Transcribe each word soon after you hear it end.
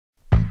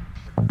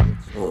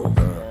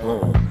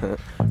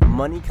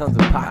Money comes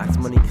in pockets,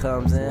 money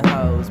comes in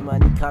hoes,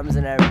 money comes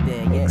in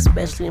everything, yeah,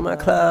 especially in my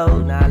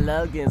clothes. Now I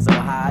love getting so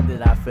high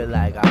that I feel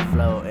like I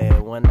float,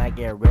 and when I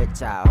get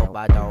rich, I hope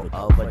I don't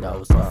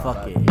overdose. So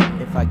fuck it,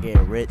 if I get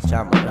rich,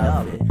 I'ma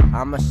love it.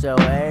 I'ma show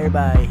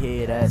everybody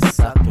here that's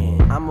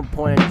sucking. I'ma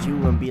point at you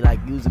and be like,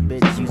 use a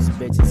bitch,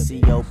 and see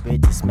your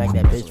bitch and smack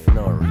that bitch for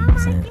no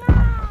reason.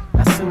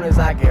 As soon as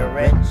I get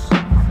rich,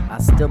 I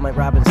still might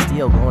rob and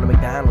steal, going to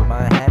McDonald's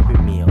buying Happy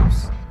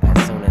Meals.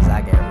 As soon as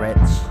I get rich,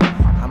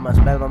 I'ma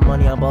spend my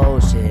money on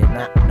bullshit,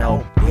 not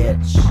no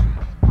bitch.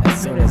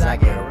 As soon as I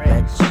get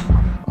rich,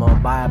 I'm gonna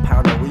buy a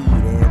pound of weed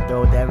and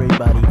throw it to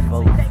everybody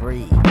for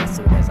free. As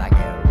soon as I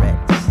get rich,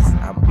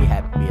 I'ma be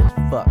happy as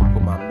fuck,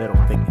 put my middle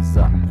fingers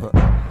up.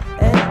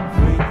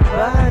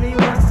 Everybody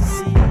wants to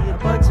see a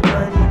bunch of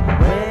money,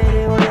 where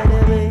they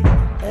wanna be.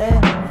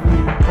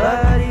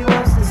 Everybody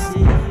wants to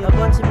see a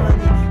bunch of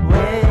money,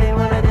 where they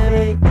wanna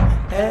be.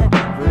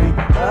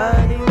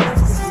 Everybody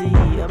wants to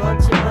see a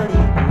bunch of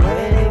money,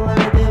 where they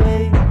wanna be.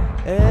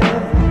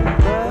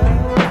 Everybody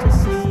wants to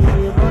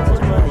see a bunch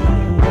of money,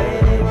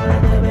 where they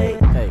wanna be.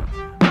 Hey,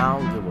 I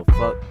don't give a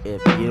fuck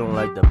if you don't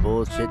like the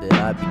bullshit that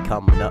I be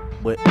coming up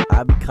with.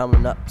 I be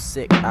coming up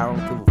sick, I don't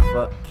give a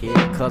fuck, kid,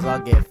 cause I'll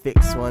get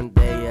fixed one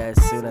day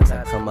as soon as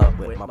I come up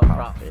with my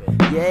profit.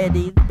 Yeah,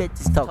 these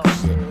bitches talk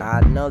shit,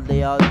 I know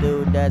they all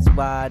do, that's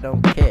why I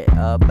don't care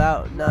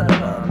about none of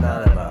them,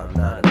 none of them,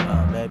 none of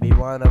them. Maybe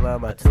one of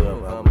them or two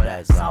of them, but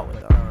that's all with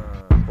them.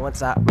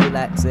 Once I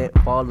relax and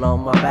fall on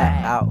my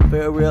back, I'll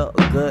feel real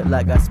good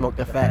like I smoked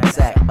a fat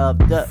sack of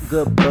the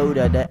good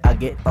Buddha that I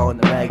get on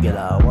the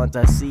regular. Once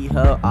I see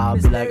her, I'll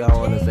be like, I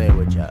wanna stay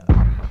with ya.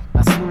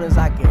 As soon as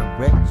I get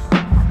rich,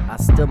 I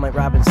still might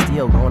rob and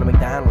steal, going to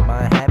McDonald's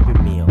buying Happy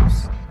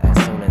Meals. As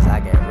soon as I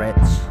get rich,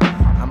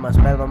 I'ma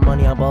spend my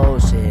money on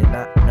bullshit,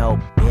 not no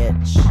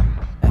bitch.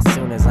 As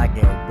soon as I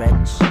get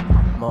rich,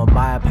 I'm gonna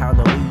buy a pound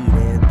of weed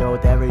and throw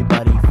it to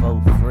everybody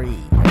for free.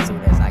 As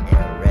soon as I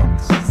get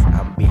rich,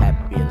 I'ma be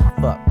happy as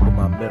fuck, put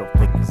my middle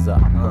fingers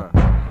up.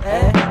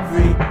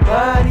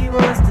 Everybody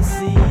wants to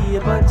see a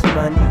bunch of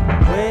money,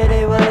 where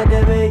they wanna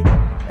be.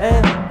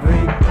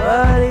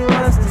 Everybody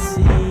wants to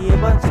see a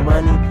bunch of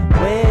money,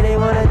 where they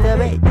wanna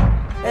be.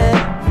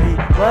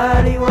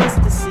 Everybody wants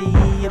to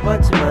see a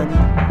bunch of money,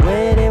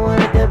 where they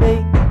wanna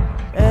be.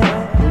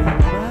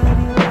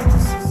 Everybody wants to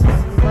see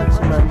a bunch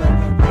of money,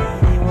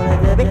 where they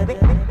wanna be.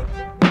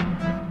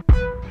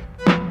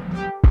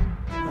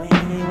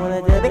 Where they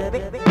wanna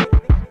be.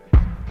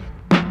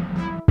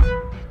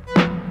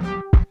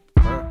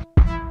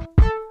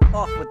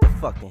 Off with the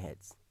fucking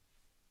heads.